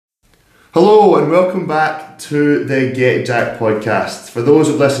Hello and welcome back to the Get Jack podcast. For those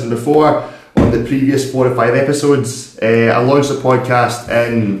who've listened before, on the previous 4 or 5 episodes, I launched the podcast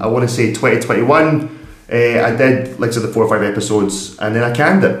in, I want to say 2021. I did, like I said, the 4 or 5 episodes and then I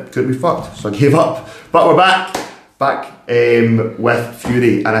canned it. Couldn't be fucked, so I gave up. But we're back with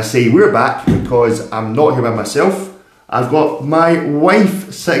Fury. And I say we're back because I'm not here by myself. I've got my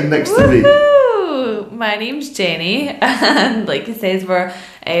wife sitting next to me. My name's Jenny, and like it says, we're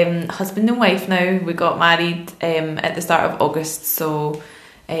husband and wife now. We got married at the start of August, so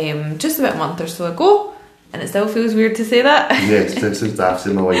just about a month or so ago, and it still feels weird to say that. Yes, this is daft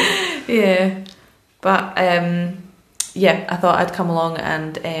in my life. Yeah, but yeah, I thought I'd come along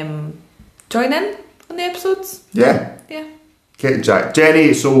and join in on the episodes. Yeah. Get Jack.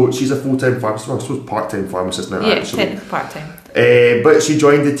 Jenny, so she's a full-time pharmacist, well, I suppose part-time pharmacist now, actually. Technically part-time. But she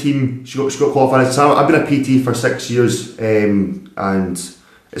joined the team, she got qualified. So I've been a PT for 6 years, and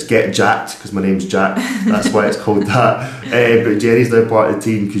it's Get Jacked because my name's Jack, that's why it's called that. But Jenny's now part of the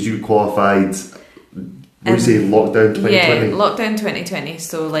team because you qualified, what do you say, lockdown 2020? Yeah, lockdown 2020,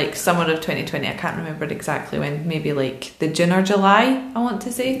 so like summer of 2020, I can't remember exactly when, maybe like the June or July, I want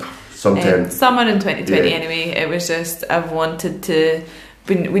to say. Sometime. Summer in 2020 anyway. It was just, I've wanted to...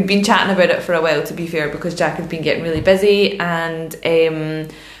 We'd been chatting about it for a while, to be fair, because Jack had been getting really busy, and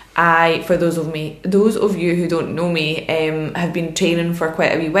for those of you who don't know me, have been training for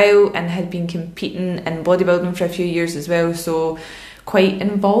quite a wee while and had been competing in bodybuilding for a few years as well, so quite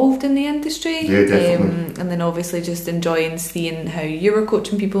involved in the industry. Yeah, definitely. And then obviously just enjoying seeing how you were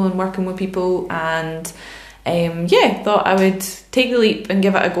coaching people and working with people, and thought I would take the leap and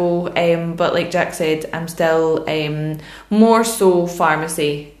give it a go, but like Jack said, I'm still more so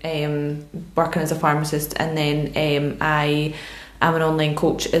pharmacy, working as a pharmacist, and then I am an online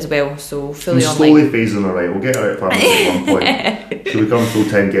coach as well, so fully online. Slowly phasing her right, we'll get her out of pharmacy at one point. She'll become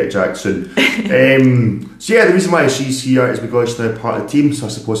full-time Get Jack soon. So yeah, the reason why she's here is because she's now part of the team, so I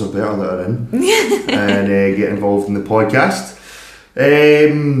suppose I better let her in and get involved in the podcast.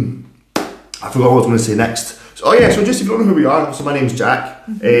 I forgot what I was going to say next. So just if you don't know who we are, so my name's Jack.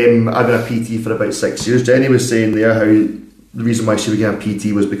 I've been a PT for about 6 years. Jenny was saying there how the reason why she became a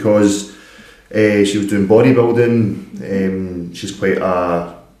PT was because she was doing bodybuilding. She's quite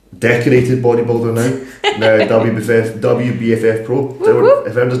a decorated bodybuilder now. WBFF Pro. So if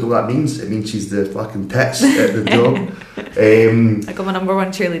everyone doesn't know what that means, it means she's the fucking tits at the job. I got my number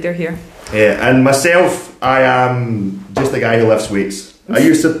 1 cheerleader here. Yeah, and myself, I am just a guy who lifts weights. The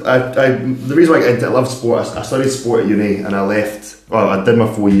reason why I got into it, I love sport. I studied sport at uni and I left, I did my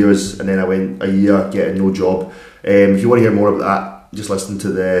 4 years and then I went a year getting no job. If you want to hear more about that, just listen to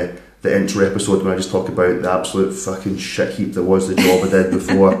the intro episode when I just talk about the absolute fucking shit heap that was the job I did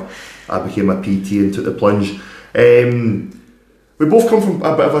before I became a PT and took the plunge. We both come from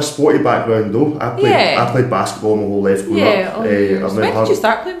a bit of a sporty background though. I played basketball my whole life growing up. When did you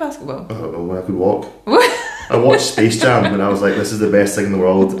start playing basketball? I don't know, when I could walk. I watched Space Jam and I was like, this is the best thing in the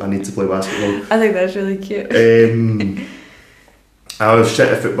world, I need to play basketball. I think that's really cute. I was shit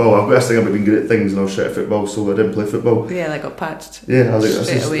at football. I've got this thing about being good at things and I was shit at football, so I didn't play football. Yeah, I got patched. Yeah, I was like,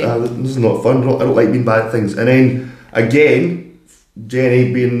 this is not fun, I don't like being bad at things. And then, again,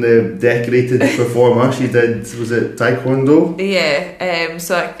 Jenny being the decorated performer, she did, was it Taekwondo? Yeah,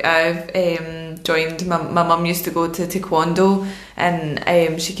 so I've joined, my mum used to go to Taekwondo,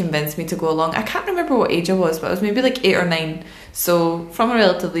 and she convinced me to go along. I can't remember what age I was, but I was maybe like 8 or 9, so from a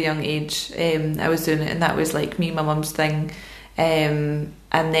relatively young age I was doing it, and that was like me and my mum's thing. And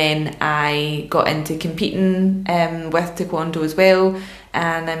then I got into competing with Taekwondo as well,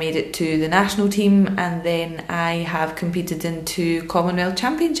 and I made it to the national team, and then I have competed into Commonwealth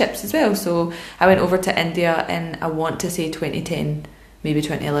Championships as well. So I went over to India in, I want to say 2010, maybe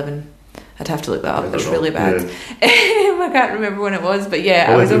 2011. I'd have to look that up, it's really bad. Yeah. I can't remember when it was, but yeah,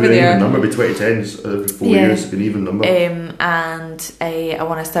 I was over there. Number would be 2010, 4 years, it's an even number. And I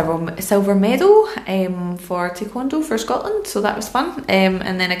won a silver medal for Taekwondo for Scotland, so that was fun.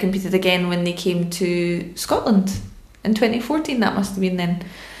 And then I competed again when they came to Scotland in 2014, that must have been then.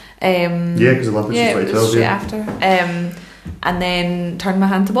 Because the Olympics was 2012. It was straight after. And then turned my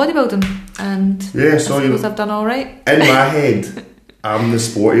hand to bodybuilding, and I suppose I've done alright. In my head, I'm the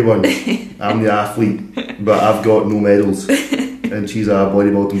sporty one, I'm the athlete, but I've got no medals, and she's a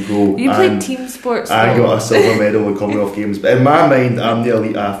bodybuilding pro. You played team sports though. I got a silver medal in Commonwealth Games, but in my mind I'm the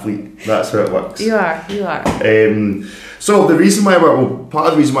elite athlete, that's how it works. You are. So part of the reason why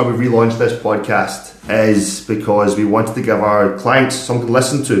we relaunched this podcast is because we wanted to give our clients something to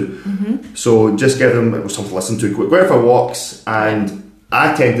listen to. So just give them something to listen to, go out for walks, and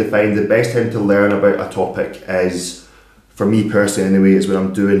I tend to find the best time to learn about a topic is for me personally anyway, is when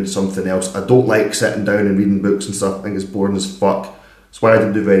I'm doing something else. I don't like sitting down and reading books and stuff. I think it's boring as fuck. It's why I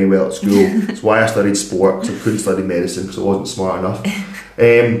didn't do very well at school. It's why I studied sport, because I couldn't study medicine because I wasn't smart enough.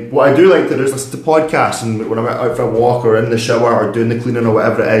 What I do like to do is listen to podcasts, and when I'm out for a walk or in the shower or doing the cleaning or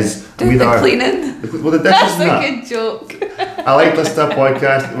whatever it is. Doing the cleaning? Well, the dishes. That's a good joke. I like to listen to a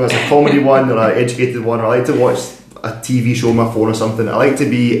podcast, whether it's a comedy one or an educated one, or I like to watch a TV show on my phone or something. I like to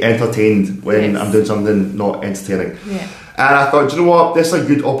be entertained when I'm doing something not entertaining. Yeah. And I thought, do you know what? This is a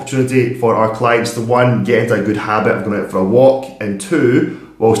good opportunity for our clients to, one, get into a good habit of going out for a walk, and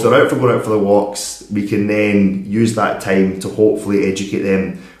two, whilst they're going out for the walks, we can then use that time to hopefully educate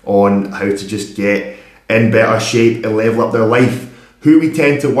them on how to just get in better shape and level up their life. Who we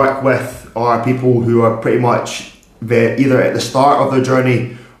tend to work with are people who are pretty much either at the start of their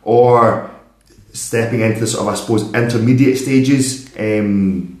journey or stepping into the sort of, I suppose, intermediate stages.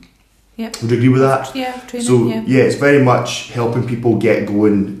 Yep. Would you agree with that? Yeah, training, so it's very much helping people get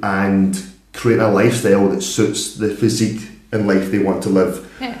going and create a lifestyle that suits the physique and life they want to live.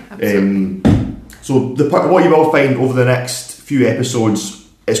 Yeah, absolutely. So what you will find over the next few episodes,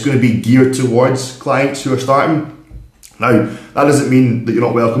 it's going to be geared towards clients who are starting. Now, that doesn't mean that you're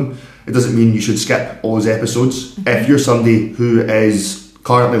not welcome. It doesn't mean you should skip all those episodes. Mm-hmm. If you're somebody who is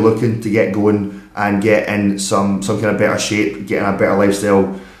currently looking to get going and get in some kind of better shape, get in a better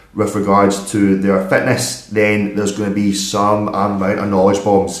lifestyle with regards to their fitness, then there's going to be some amount of knowledge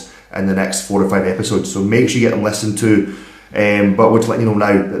bombs in the next 4 or 5 episodes. So make sure you get them listened to. But we're just letting you know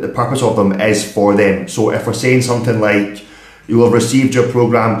now that the purpose of them is for them. So if we're saying something like, you'll have received your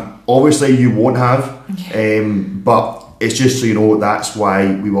programme, obviously you won't have, but it's just so you know that's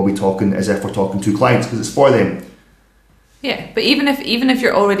why we will be talking as if we're talking to clients, because it's for them. Yeah, but even if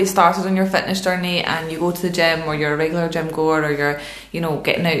you're already started on your fitness journey and you go to the gym, or you're a regular gym goer, or you're, you know,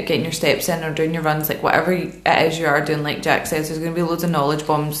 getting out, getting your steps in, or doing your runs, like whatever it is you are doing, like Jack says, there's going to be loads of knowledge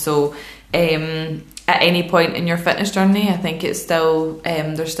bombs. So at any point in your fitness journey, I think it's still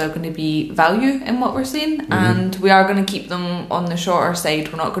there's still going to be value in what we're saying, and we are going to keep them on the shorter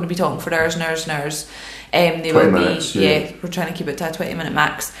side. We're not going to be talking for hours and hours and hours. They will minutes, be we're trying to keep it to a 20-minute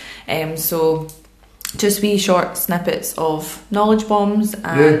max. So just wee short snippets of knowledge bombs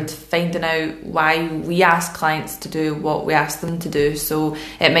and finding out why we ask clients to do what we ask them to do. So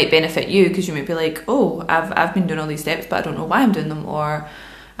it might benefit you, because you might be like, oh, I've been doing all these steps, but I don't know why I'm doing them, or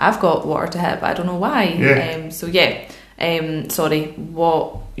I've got water to hit, but I don't know why. Sorry,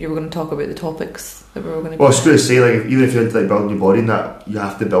 what you were going to talk about, the topics that we were going to. Well, I was going to say, like, even if you're into like building your body and that, you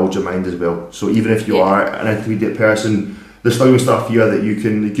have to build your mind as well. So even if you are an intermediate person, there's still stuff here that you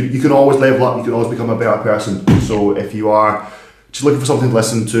can always level up. You can always become a better person. So if you are just looking for something to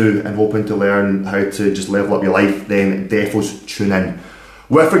listen to and hoping to learn how to just level up your life, then definitely tune in.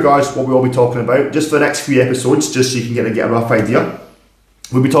 With regards to what we will be talking about, just for the next few episodes, just so you can get a rough idea,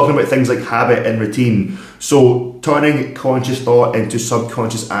 we'll be talking about things like habit and routine. So turning conscious thought into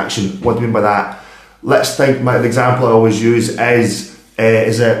subconscious action. What do I mean by that? Let's think, the example I always use is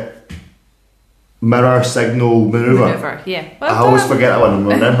it mirror, signal, manoeuvre. Yeah. I always forget that one, I'm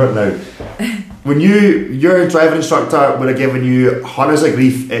going to remember it now. When your driving instructor would have given you hundreds of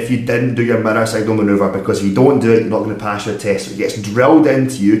grief if you didn't do your mirror, signal, manoeuvre, because if you don't do it, you're not going to pass your test. So it gets drilled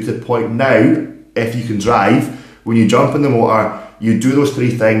into you to the point now, if you can drive, when you jump in the motor, you do those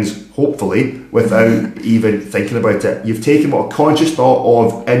 3 things, hopefully, without even thinking about it. You've taken a conscious thought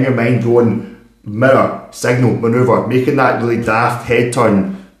of, in your mind, going mirror, signal, manoeuvre, making that really daft head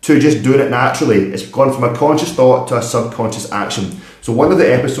turn, to just doing it naturally. It's gone from a conscious thought to a subconscious action. So one of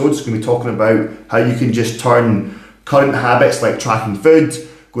the episodes is going to be talking about how you can just turn current habits like tracking food,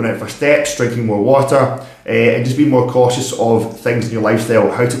 going out for steps, drinking more water, and just being more cautious of things in your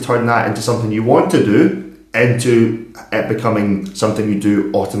lifestyle, how to turn that into something you want to do into it becoming something you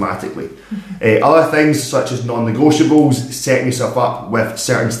do automatically. Other things such as non-negotiables, setting yourself up with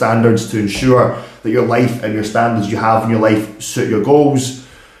certain standards to ensure that your life and your standards you have in your life suit your goals.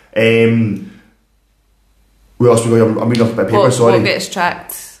 Where else we go? I'm reading off a bit of paper, sorry. What gets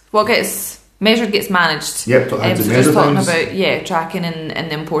tracked, what gets measured gets managed. Yep, so just talking about tracking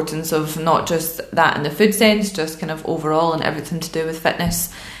and the importance of not just that in the food sense, just kind of overall and everything to do with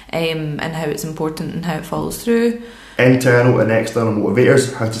fitness, and how it's important and how it follows through. Internal and external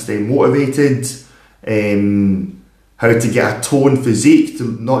motivators, how to stay motivated, how to get a toned physique, to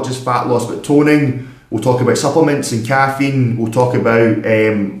not just fat loss but toning. We'll talk about supplements and caffeine. We'll talk about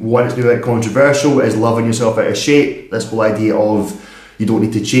one that's maybe controversial is loving yourself out of shape. This whole idea of you don't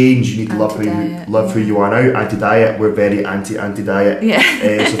need to change, you need to love who you are now. Anti-diet, we're very anti-diet.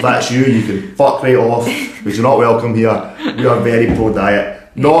 So if that's you can fuck right off, because you're not welcome here. We are very pro-diet.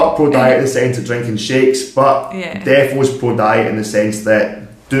 Not pro-diet in the sense of drinking shakes, but defo's pro-diet in the sense that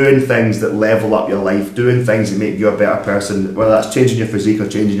doing things that level up your life, doing things that make you a better person, whether that's changing your physique or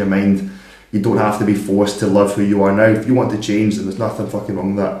changing your mind. You don't have to be forced to love who you are now. If you want to change, then there's nothing fucking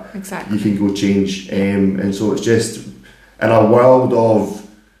wrong with that. Exactly. You can go change. And so it's just, in a world of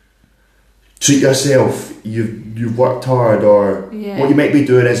treat yourself, you've worked hard, or what you might be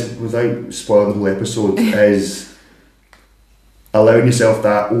doing is, without spoiling the whole episode, is allowing yourself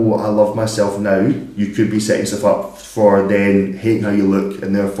that, oh, I love myself now. You could be setting yourself up for then hating how you look,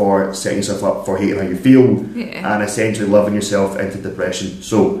 and therefore setting yourself up for hating how you feel, and essentially loving yourself into depression.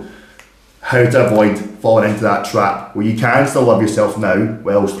 So how to avoid falling into that trap where you can still love yourself now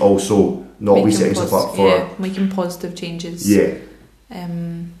whilst also not be setting yourself up for making positive changes. We'll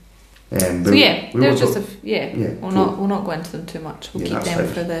not go into them too much. We'll keep them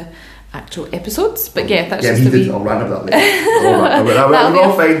for the actual episodes. But that's just I'll rant about that later.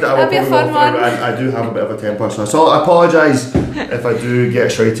 We'll find that I will probably go through, and I do have a bit of a temper, so I apologise if I do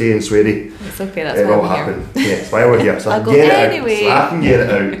get shouty and sweary. It's okay, that's it why will we're happen. here. That's why we're here. So I'll I go can get anyway. it out. So I can get it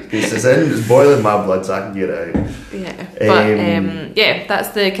out. It's boiling my blood, so I can get it out. That's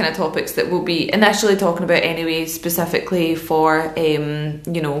the kind of topics that we'll be initially talking about anyway, specifically for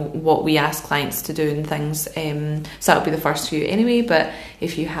what we ask clients to do and things. So that'll be the first few anyway. But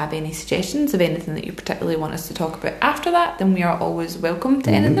if you have any suggestions of anything that you particularly want us to talk about after that, then we are always welcome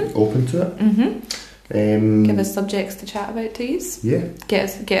to anything. Open to it. Give us subjects to chat about, please. Yeah.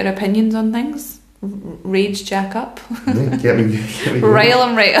 Get our opinions on things. Rage Jack up. Get me Rile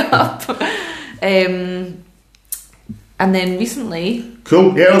them right up. And then recently...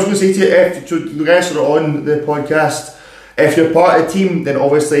 Cool. Yeah, I was going to say to you, if you guys are on the podcast, if you're part of the team, then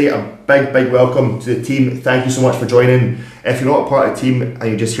obviously a big welcome to the team. Thank you so much for joining. If you're not part of the team and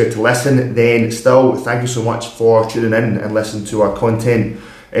you're just here to listen, then still thank you so much for tuning in and listening to our content.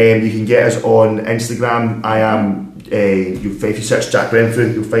 You can get us on Instagram. I am, if you search Jack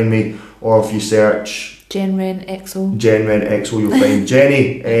Renfrew, you'll find me, or if you search GenRenXO, you'll find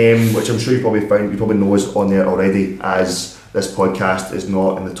Jenny, which I'm sure you probably know us on there already, as this podcast is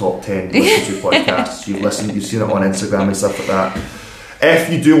not in the top 10 listened to podcasts. You've seen it on Instagram and stuff like that.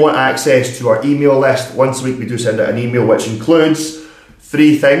 If you do want access to our email list, once a week we do send out an email which includes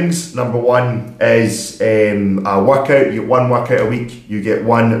 3 things. Number 1 is a workout. You get 1 workout a week, you get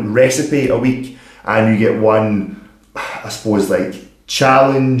 1 recipe a week, and you get 1, I suppose, like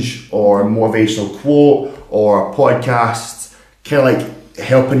challenge or motivational quote or podcast, kind of like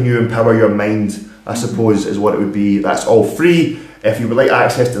helping you empower your mind, I suppose, is what it would be. That's all free. If you would like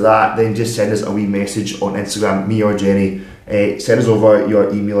access to that, then just send us a wee message on Instagram, me or Jenny. Send us over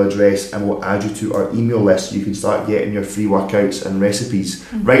your email address and we'll add you to our email list so you can start getting your free workouts and recipes.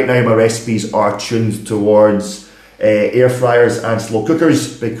 Right now my recipes are tuned towards air fryers and slow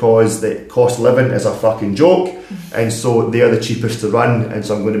cookers because the cost of living is a fucking joke, and so they are the cheapest to run, and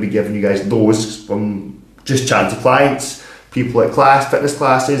so I'm going to be giving you guys those from just chatting to clients, people at fitness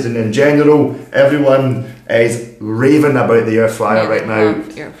classes, and in general everyone is raving about the air fryer right now.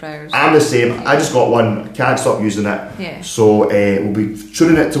 Air fryers. I'm the same. I just got one, can't stop using it. Yeah. So we'll be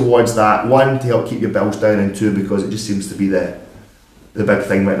tuning it towards that, 1 to help keep your bills down, and 2 because it just seems to be the big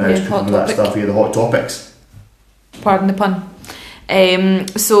thing right now, is cooking that stuff here, the hot topics. Pardon the pun.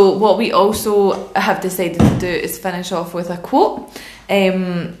 So what we also have decided to do is finish off with a quote.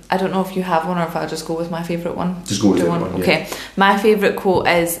 I don't know if you have one or if I'll just go with my favourite one. Just go with one. Okay. My favourite quote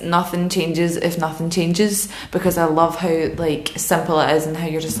is "Nothing changes if nothing changes," because I love how simple it is and how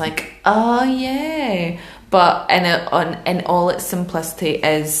you're just like, oh yeah. But in all its simplicity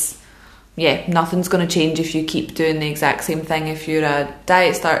is, nothing's going to change if you keep doing the exact same thing. If you're a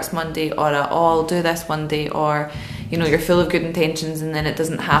diet starts Monday, or I'll do this one day, or you're full of good intentions and then it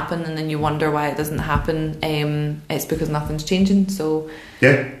doesn't happen and then you wonder why it doesn't happen, it's because nothing's changing. So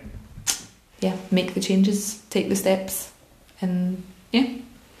make the changes, take the steps, and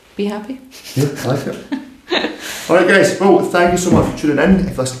be happy. I like it. Alright guys, well thank you so much for tuning in.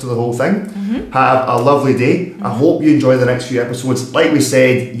 If you listened to the whole thing, have a lovely day. I hope you enjoy the next few episodes. Like we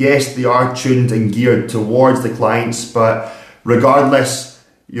said, yes, they are tuned and geared towards the clients, but regardless,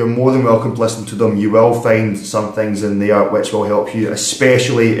 you're more than welcome to listen to them. You will find some things in there which will help you,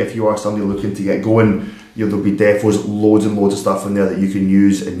 especially if you are somebody looking to get going. There'll be defos, loads and loads of stuff in there that you can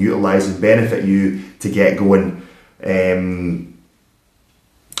use and utilise and benefit you to get going.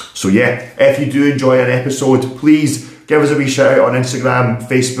 So if you do enjoy an episode, please give us a wee shout out on Instagram,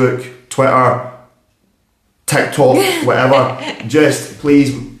 Facebook, Twitter, TikTok, whatever. Just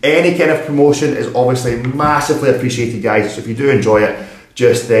please, any kind of promotion is obviously massively appreciated, guys. So if you do enjoy it,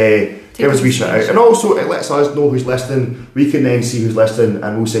 just take give us a wee shout out. And also, it lets us know who's listening. We can then see who's listening,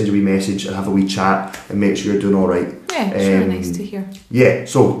 and we'll send you a wee message and have a wee chat and make sure you're doing all right. Yeah, sure, nice to hear. Yeah,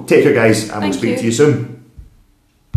 so take care, guys, and we'll speak to you soon.